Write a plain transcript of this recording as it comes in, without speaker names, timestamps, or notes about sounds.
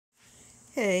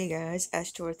Hey guys,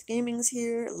 Ashtoreth Gaming's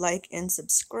here. Like and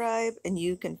subscribe, and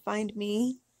you can find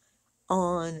me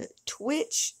on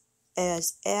Twitch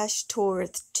as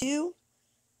Ashtoreth2.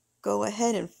 Go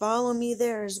ahead and follow me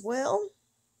there as well.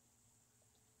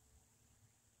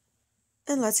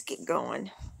 And let's get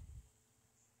going.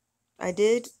 I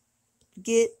did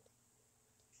get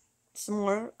some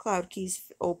more cloud keys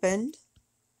opened.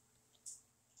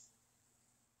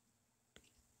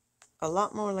 A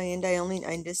lot more land.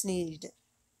 I just need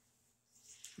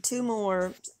 2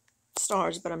 more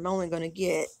stars, but I'm only going to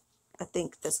get, I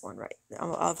think, this one right.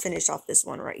 I'll finish off this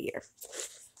one right here.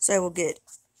 So I will get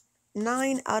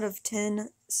 9 out of 10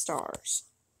 stars.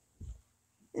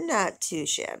 Not too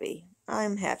shabby.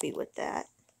 I'm happy with that.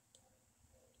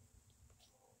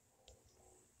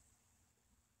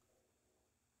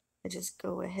 I just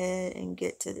go ahead and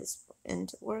get to this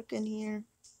into work in here.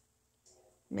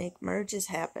 Make merges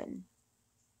happen.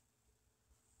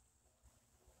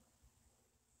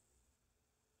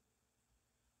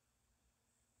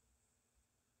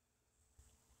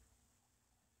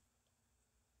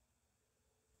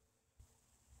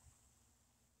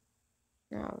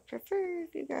 Now, I would prefer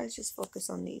if you guys just focus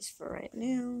on these for right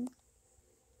now,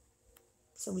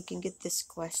 so we can get this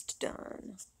quest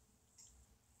done.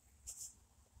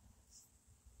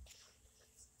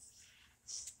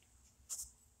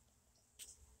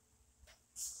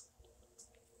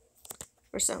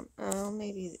 For some,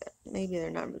 maybe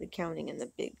they're not really counting in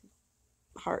the big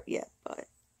heart yet, but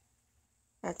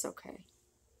that's okay.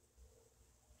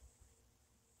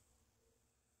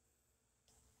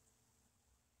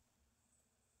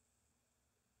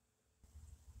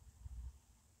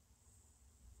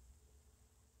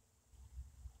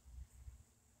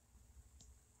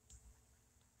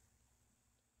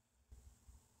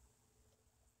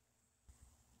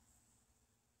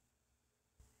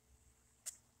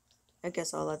 I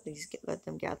guess I'll let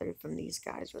them gather from these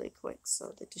guys really quick,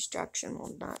 so the distraction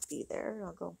will not be there.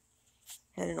 I'll go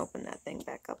ahead and open that thing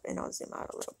back up, and I'll zoom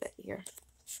out a little bit here.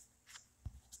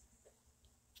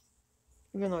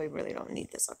 Even though we really don't need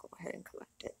this, I'll go ahead and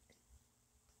collect it.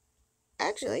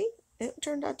 Actually, it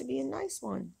turned out to be a nice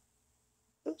one.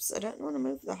 Oops, I didn't want to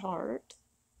move the heart.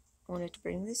 I wanted to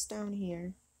bring this down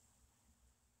here,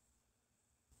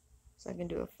 so I can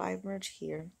do a 5 merge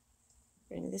here.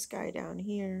 Bring this guy down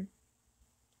here.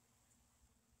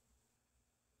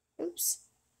 Oops.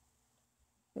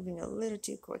 Moving a little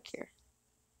too quick here.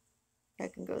 I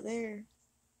can go there.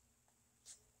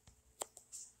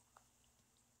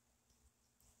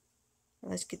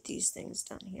 Let's get these things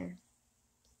done here.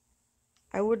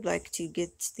 I would like to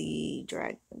get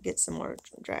some more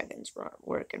dragons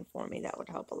working for me. That would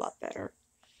help a lot better.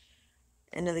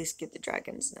 And at least get the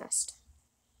dragon's nest.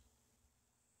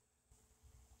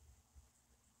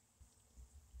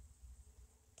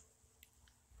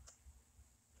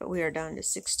 But we are down to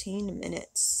 16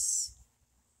 minutes.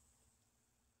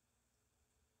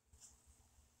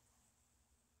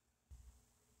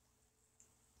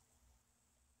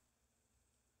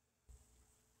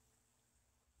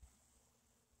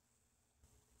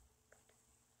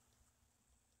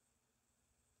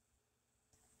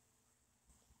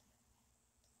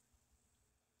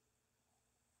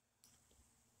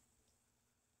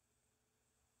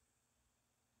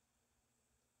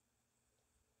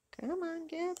 Come on,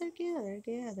 gather, gather,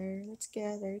 gather. Let's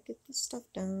gather, get this stuff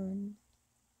done.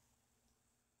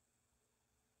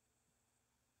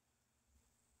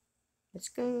 Let's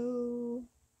go.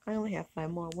 I only have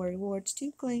 5 more rewards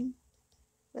to claim.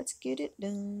 Let's get it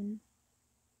done.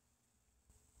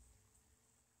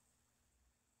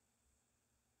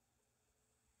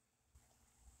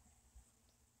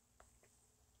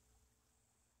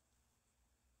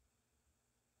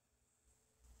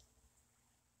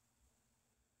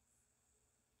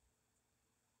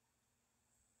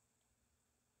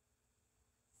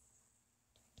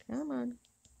 Come on.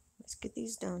 Let's get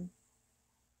these done.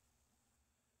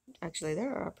 Actually,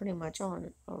 they're pretty much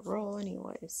on a roll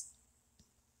anyways.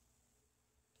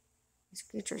 These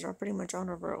creatures are pretty much on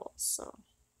a roll, so.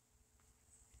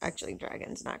 Actually,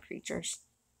 dragons, not creatures.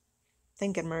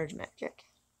 Think and merge magic.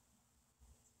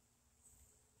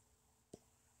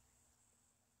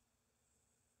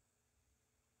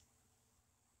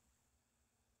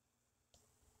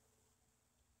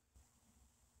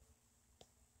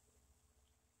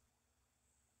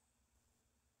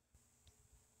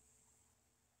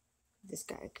 This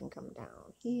guy can come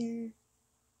down here.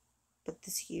 Put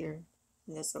this here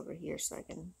and this over here so I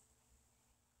can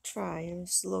try and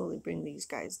slowly bring these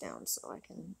guys down so I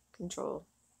can control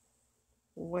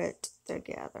what they're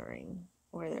gathering,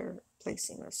 where they're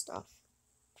placing their stuff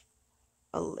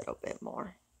a little bit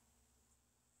more.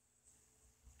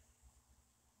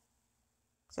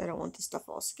 So I don't want the stuff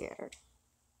all scattered.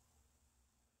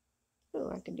 Oh,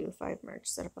 I can do a 5 merge,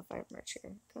 set up a 5 merge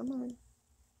here. Come on.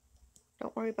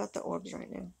 Don't worry about the orbs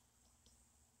right now.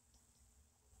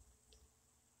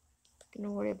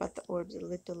 Gonna worry about the orbs a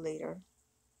little later.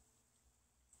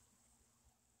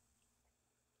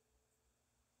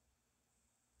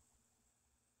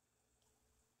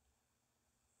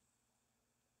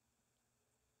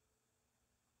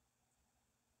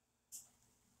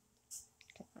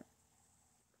 Come on.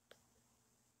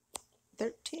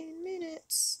 13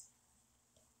 minutes.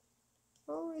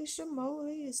 Holy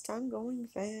shamoly, is time going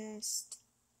fast.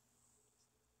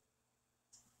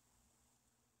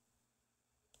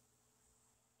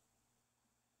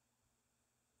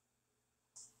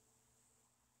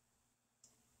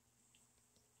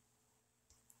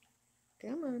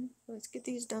 Come on, let's get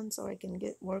these done so I can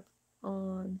get work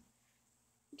on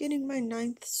getting my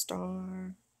 9th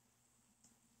star.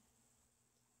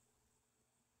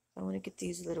 I want to get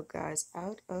these little guys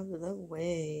out of the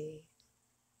way.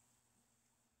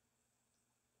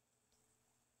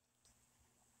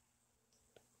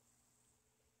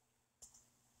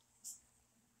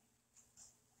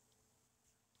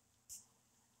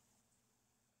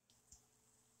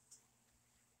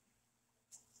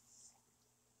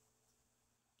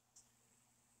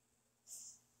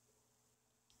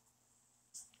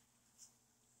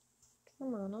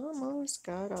 Come on, almost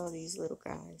got all these little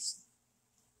guys.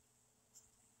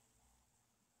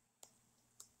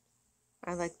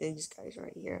 I like these guys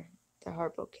right here, the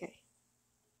heart bouquet.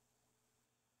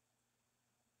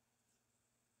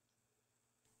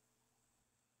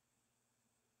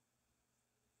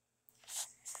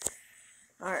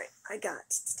 Alright, I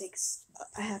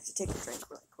have to take a drink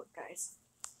really quick, guys.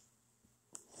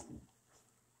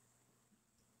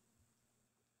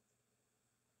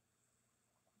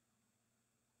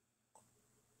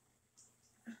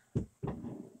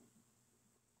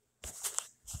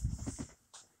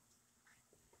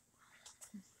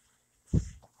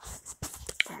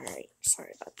 Alright, sorry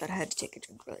about that. I had to take a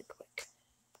drink really quick.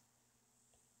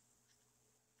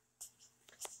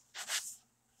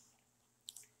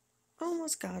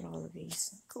 Almost got all of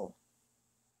these. Cool.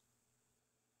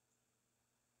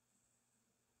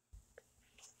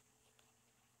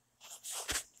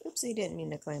 Oopsie, didn't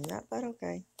mean to claim that, but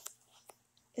okay.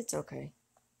 It's okay.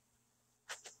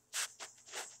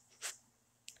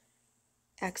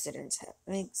 Accidents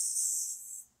happen.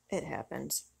 It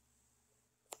happens.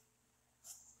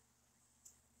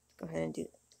 Go ahead and do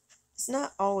it. It's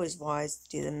not always wise to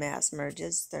do the mass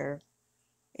merges. They're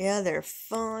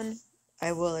fun.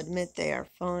 I will admit they are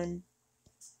fun.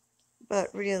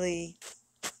 But really,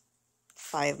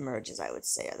 5 merges, I would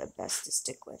say, are the best to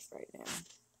stick with right now.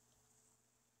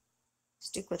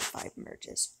 Stick with 5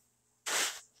 merges.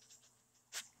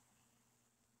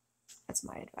 That's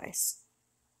my advice.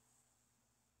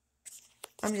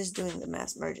 I'm just doing the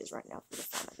mass merges right now for the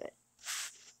fun of it.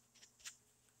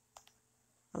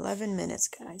 11 minutes,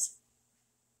 guys.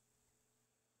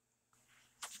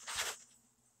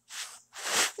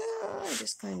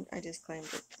 I just claimed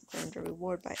a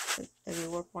reward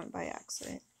point by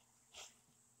accident.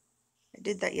 I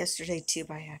did that yesterday too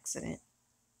by accident.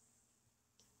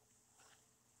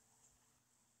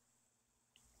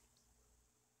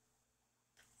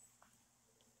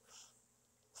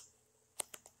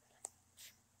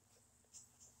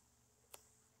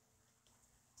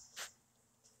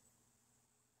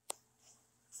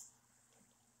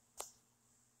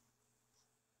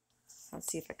 Let's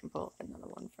see if I can pull up another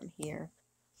one from here.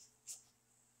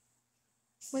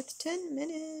 With 10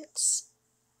 minutes.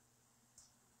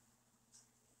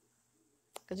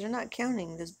 Because they're not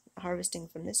counting this harvesting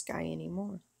from this guy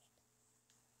anymore.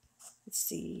 Let's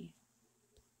see.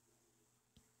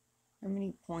 How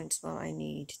many points will I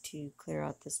need to clear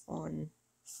out this one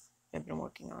I've been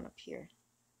working on up here?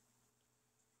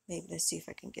 Maybe let's see if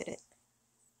I can get it.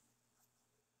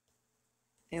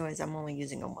 Anyways, I'm only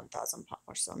using a 1000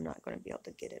 power, so I'm not going to be able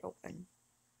to get it open.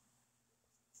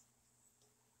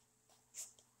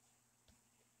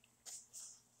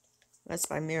 That's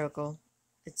by miracle.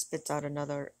 It spits out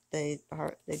another, they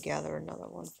gather another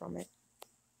one from it.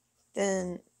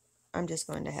 Then I'm just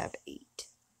going to have 8.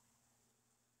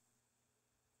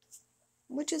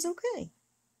 Which is okay.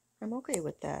 I'm okay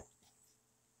with that.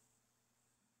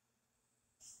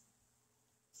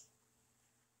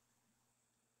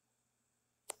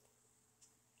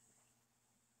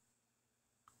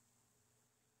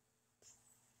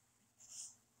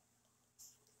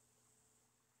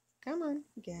 Come on,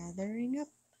 gathering up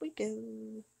we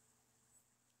go.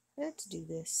 Let's do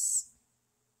this.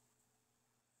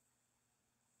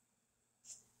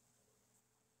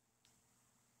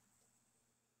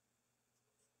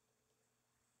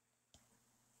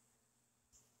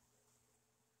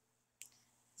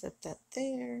 Set that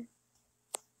there.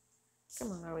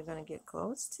 Come on, are we going to get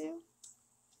close to?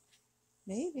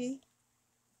 Maybe.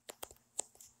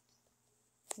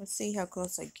 Let's see how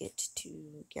close I get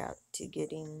to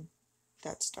getting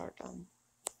that star done.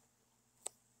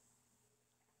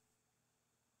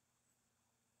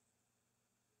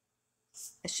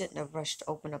 I shouldn't have rushed to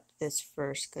open up this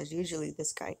first, because usually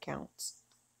this guy counts,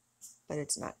 but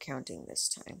it's not counting this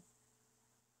time.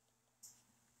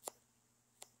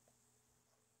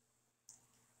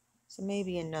 So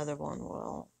maybe another one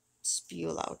will spew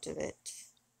out of it.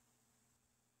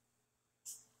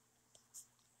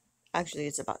 Actually,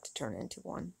 it's about to turn into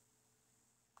one.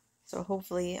 So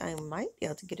hopefully I might be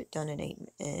able to get it done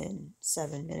in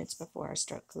 7 minutes before I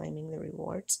start claiming the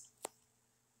rewards.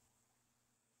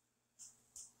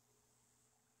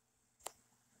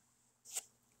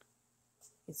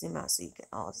 You zoom out so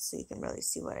you can really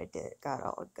see what I did. Got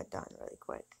done really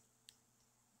quick.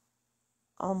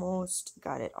 Almost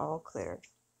got it all cleared.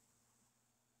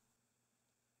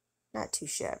 Not too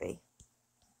shabby.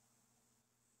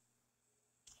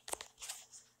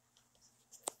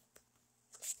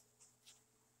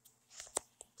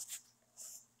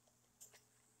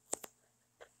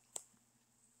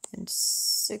 In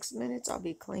 6 minutes, I'll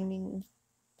be claiming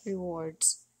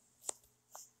rewards.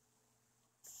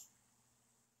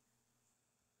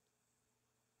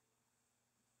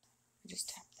 Just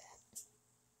tap that.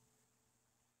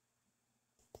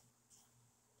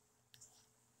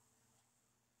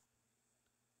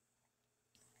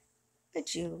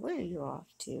 But you, where are you off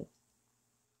to?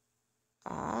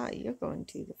 Ah, you're going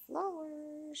to the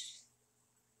flowers.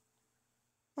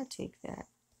 I'll take that.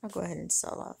 I'll go ahead and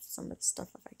sell off some of the stuff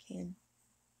if I can.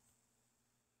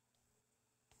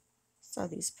 Sell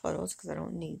these puddles because I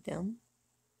don't need them.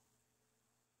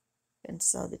 And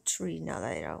sell the tree now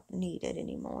that I don't need it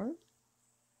anymore.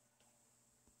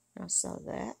 I'll sell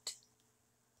that.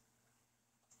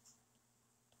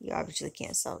 You obviously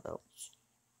can't sell those.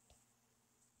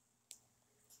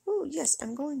 Oh, yes,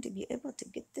 I'm going to be able to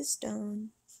get this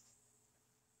done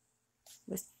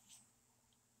with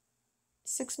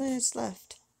 6 minutes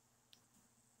left.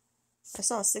 I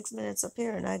saw 6 minutes up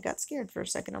here and I got scared for a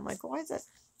second. I'm like, why is that?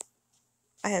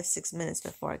 I have 6 minutes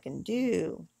before I can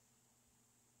do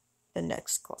the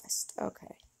next quest.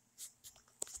 Okay.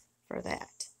 For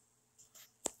that.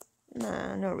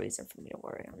 Nah, no reason for me to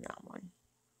worry on that one.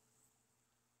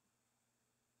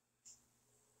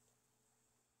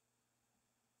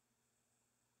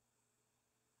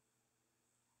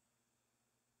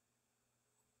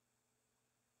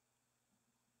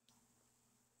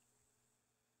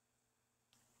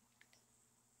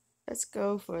 Let's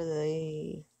go for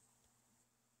the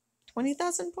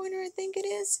 20,000 pointer, I think it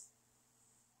is.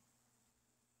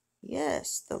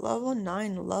 Yes, the level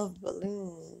 9 love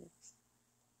balloon.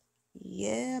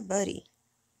 Yeah, buddy.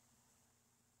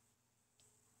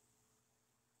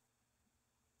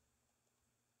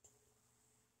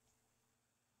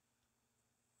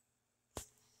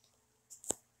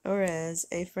 Whereas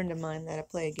a friend of mine that I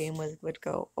play a game with would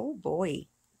go, oh boy.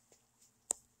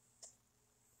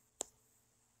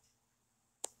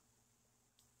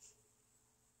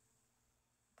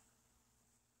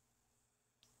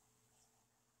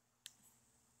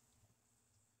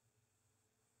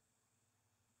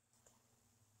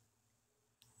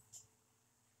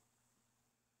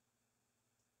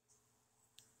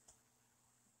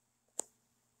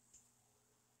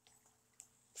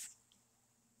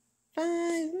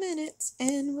 "5 minutes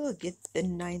and we'll get the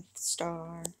 9th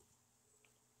star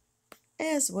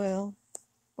as well,"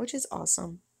 which is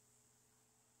awesome.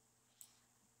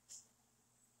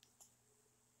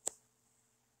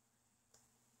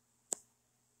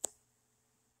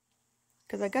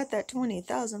 Because I got that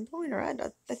 20,000 pointer.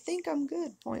 I think I'm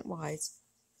good point-wise.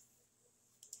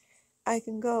 I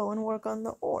can go and work on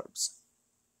the orbs.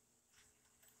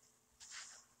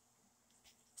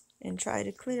 And try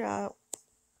to clear out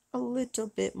a little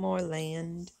bit more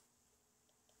land.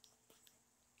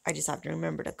 I just have to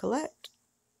remember to collect.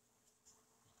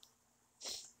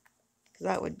 Because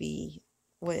that would be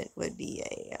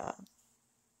a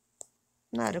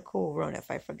not a cool run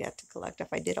if I forget to collect. If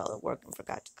I did all the work and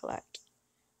forgot to collect.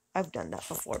 I've done that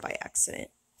before by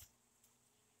accident.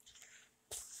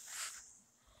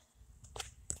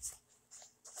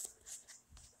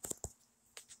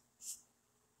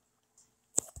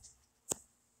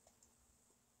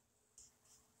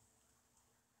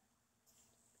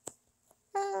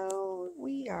 Oh,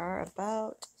 we are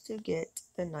about to get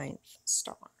the 9th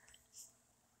star.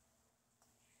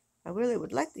 I really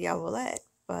would like the owlette,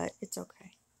 but it's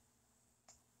okay.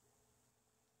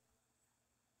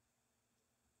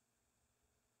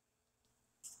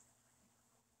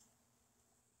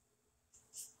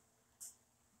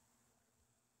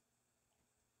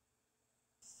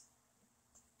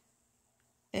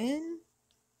 And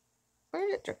where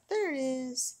did it drop? There it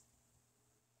is.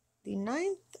 The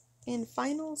 9th and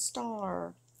final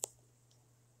star.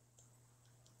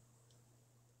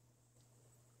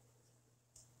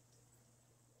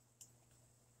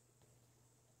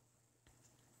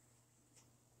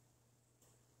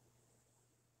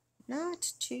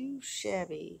 Not too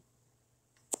shabby.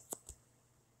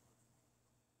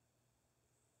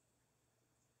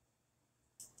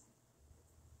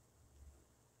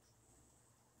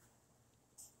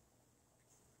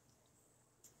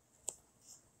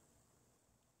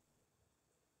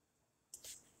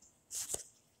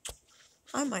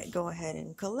 I might go ahead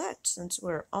and collect since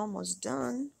we're almost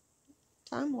done.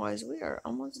 Time-wise, we are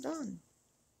almost done.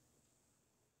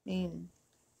 I mean,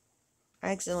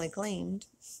 I accidentally claimed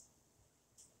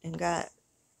and got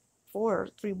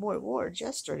 3 more rewards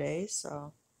yesterday,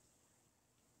 so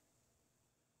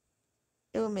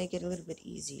it will make it a little bit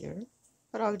easier.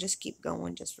 But I'll just keep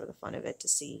going just for the fun of it to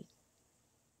see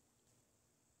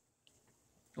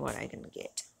what I can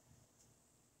get.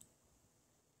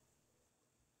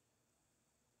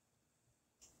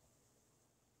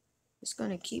 Just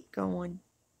gonna keep going.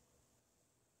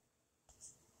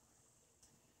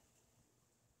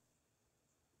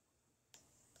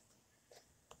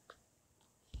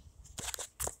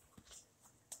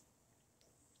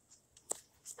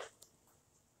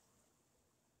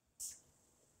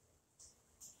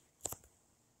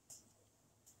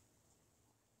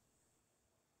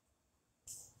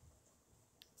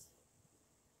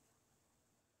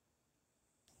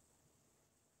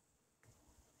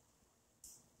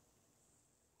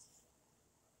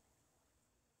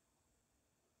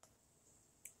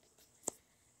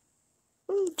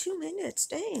 Ooh, 2 minutes,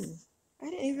 dang. I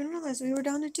didn't even realize we were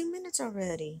down to 2 minutes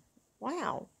already.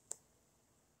 Wow.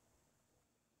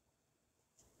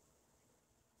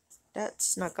 That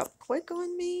snuck up quick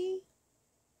on me.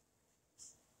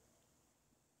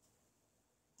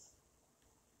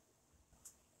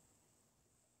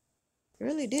 It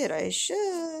really did. I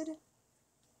should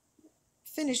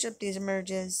finish up these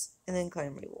merges and then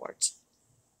claim rewards.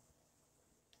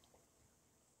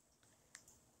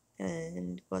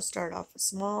 And we'll start off with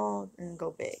small and go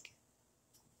big.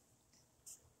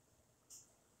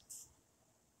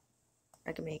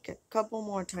 I can make a couple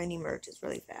more tiny merges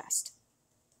really fast.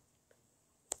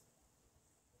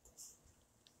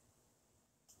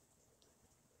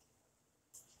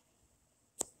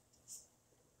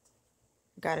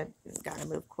 Gotta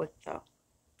move quick though.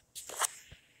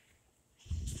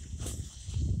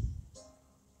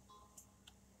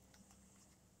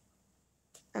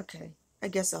 Okay, I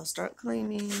guess I'll start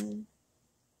claiming.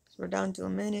 So we're down to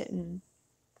 1 minute and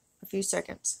a few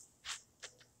seconds.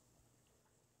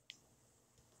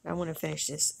 I want to finish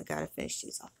this. I gotta finish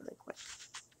these off really quick.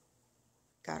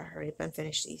 Gotta hurry up and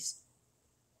finish these.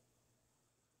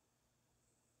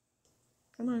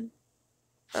 Come on.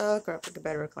 Oh crap, I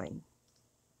better claim.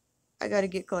 I gotta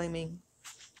get claiming.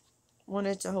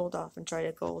 Wanted to hold off and try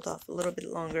to hold off a little bit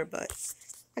longer, but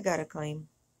I gotta claim.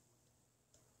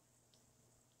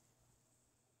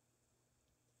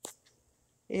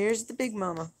 Here's the big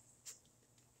mama.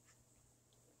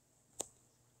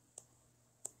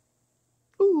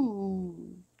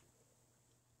 Ooh.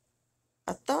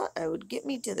 I thought I would get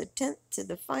me to the 10th, to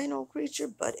the final creature,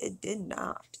 but it did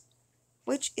not.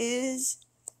 Which is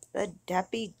the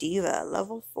Dappy Diva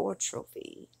level 4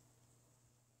 trophy.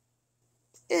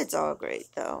 It's all great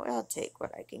though. I'll take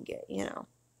what I can get, you know.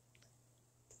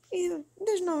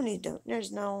 There's no need to,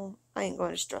 I ain't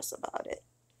going to stress about it.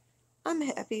 I'm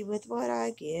happy with what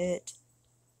I get.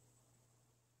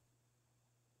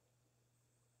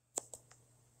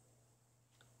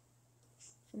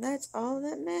 And that's all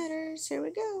that matters. Here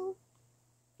we go.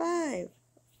 5,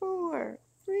 4,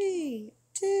 3,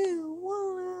 2,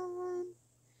 1.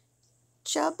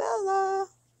 Ciao, Bella.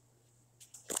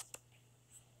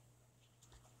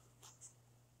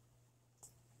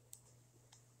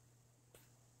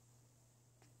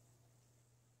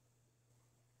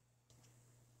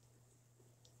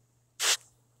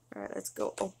 Alright, let's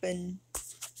go open.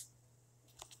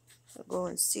 I'll go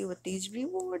and see what these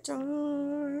rewards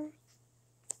are.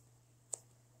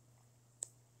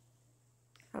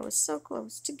 I was so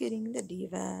close to getting the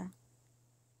Diva.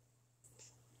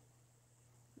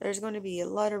 There's going to be a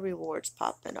lot of rewards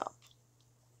popping up.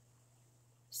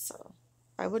 So,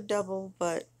 I would double,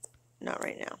 but not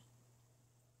right now.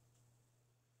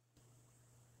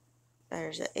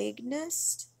 There's an egg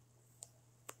nest.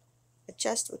 A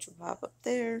chest, which will pop up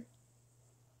there.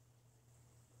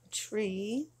 A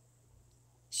tree.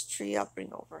 This tree I'll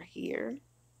bring over here.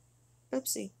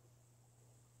 Oopsie.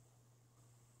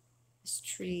 This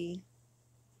tree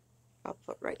I'll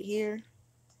put right here.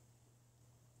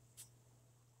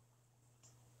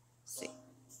 See,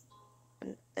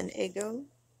 an Eggo.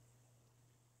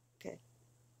 Okay.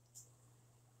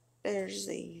 There's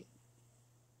the.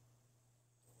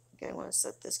 Okay, I want to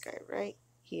set this guy right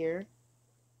here.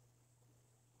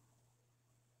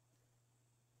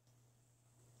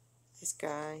 This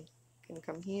guy can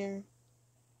come here,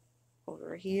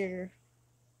 over here,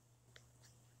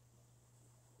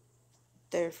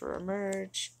 there for a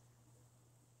merge,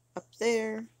 up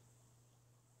there,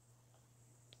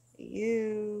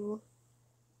 you,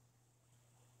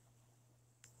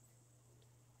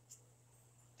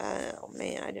 oh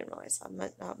man, I didn't realize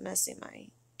how messy my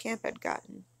camp had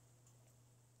gotten.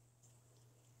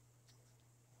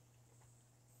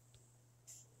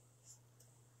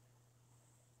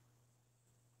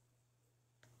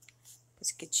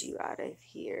 Let's get you out of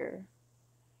here,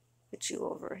 put you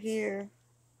over here,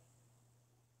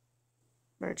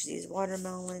 merge these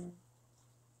watermelon,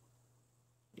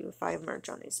 do a 5 merge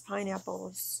on these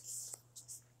pineapples.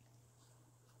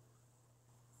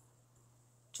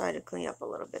 Try to clean up a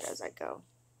little bit as I go.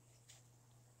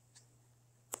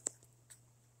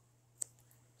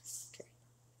 Okay.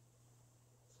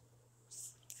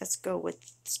 Let's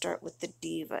start with the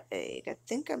Diva egg. I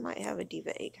think I might have a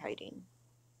Diva egg hiding.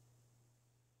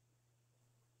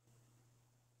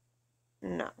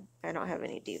 No, I don't have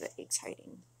any Diva eggs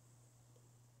hiding.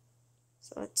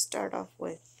 So let's start off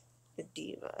with the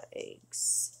Diva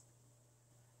eggs.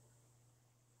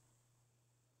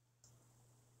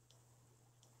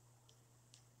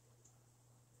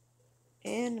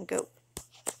 And go.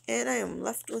 And I am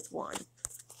left with 1.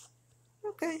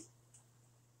 Okay.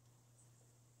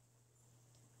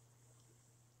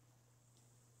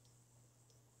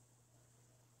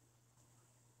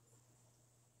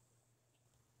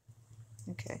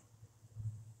 Okay.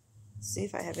 Let's see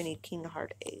if I have any King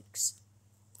Heart eggs.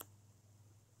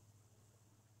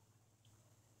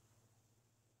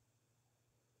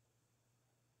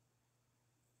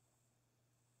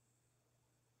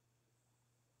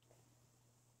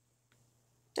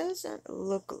 Doesn't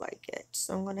look like it,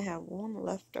 so I'm going to have 1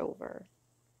 left over.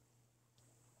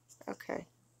 Okay.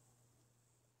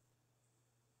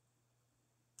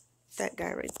 That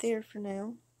guy right there for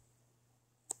now.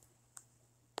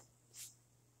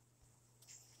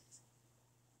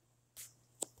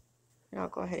 And I'll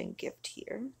go ahead and gift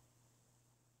here.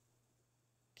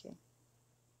 Okay.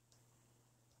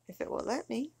 If it will let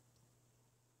me.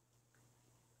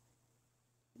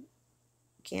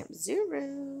 Camp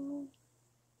 0.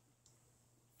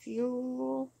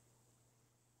 Fuel.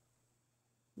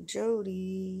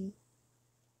 Jody.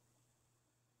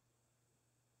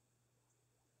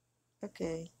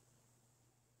 Okay.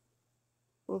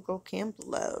 We'll go Camp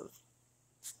Love.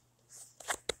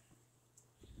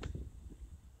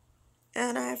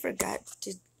 And I forgot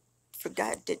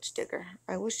Ditch Digger.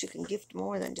 I wish you can gift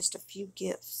more than just a few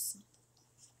gifts.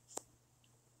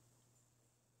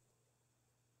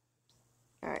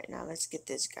 Alright, now let's get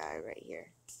this guy right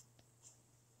here.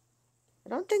 I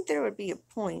don't think there would be a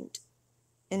point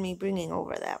in me bringing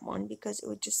over that one because it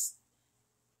would just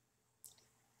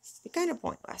be kind of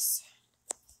pointless.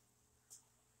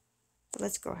 So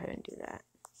let's go ahead and do that.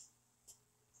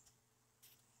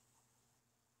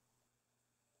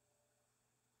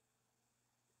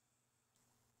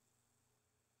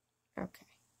 Okay.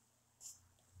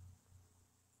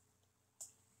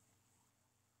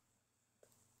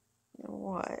 You know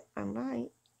what? I might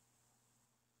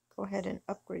go ahead and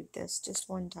upgrade this just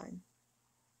one time.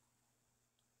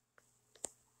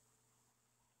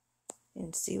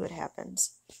 And see what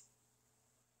happens.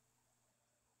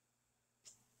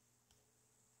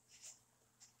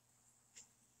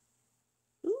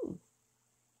 Ooh.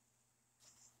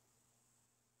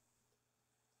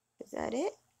 Is that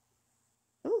it?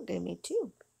 Ooh, gave me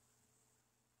 2.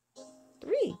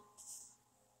 3.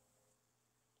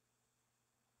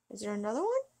 Is there another one?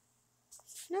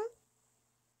 No?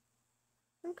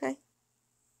 Okay.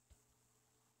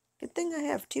 Good thing I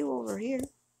have 2 over here.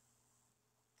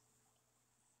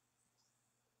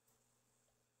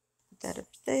 Put that up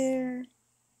there.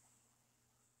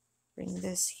 Bring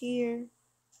this here.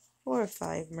 4 or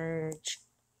 5 merge.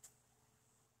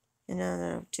 And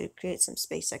now to create some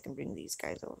space, I can bring these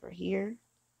guys over here.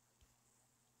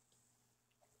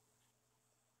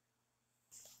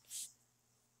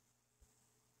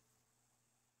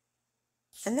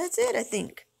 And that's it, I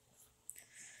think.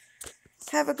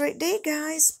 Have a great day,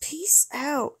 guys. Peace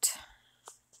out.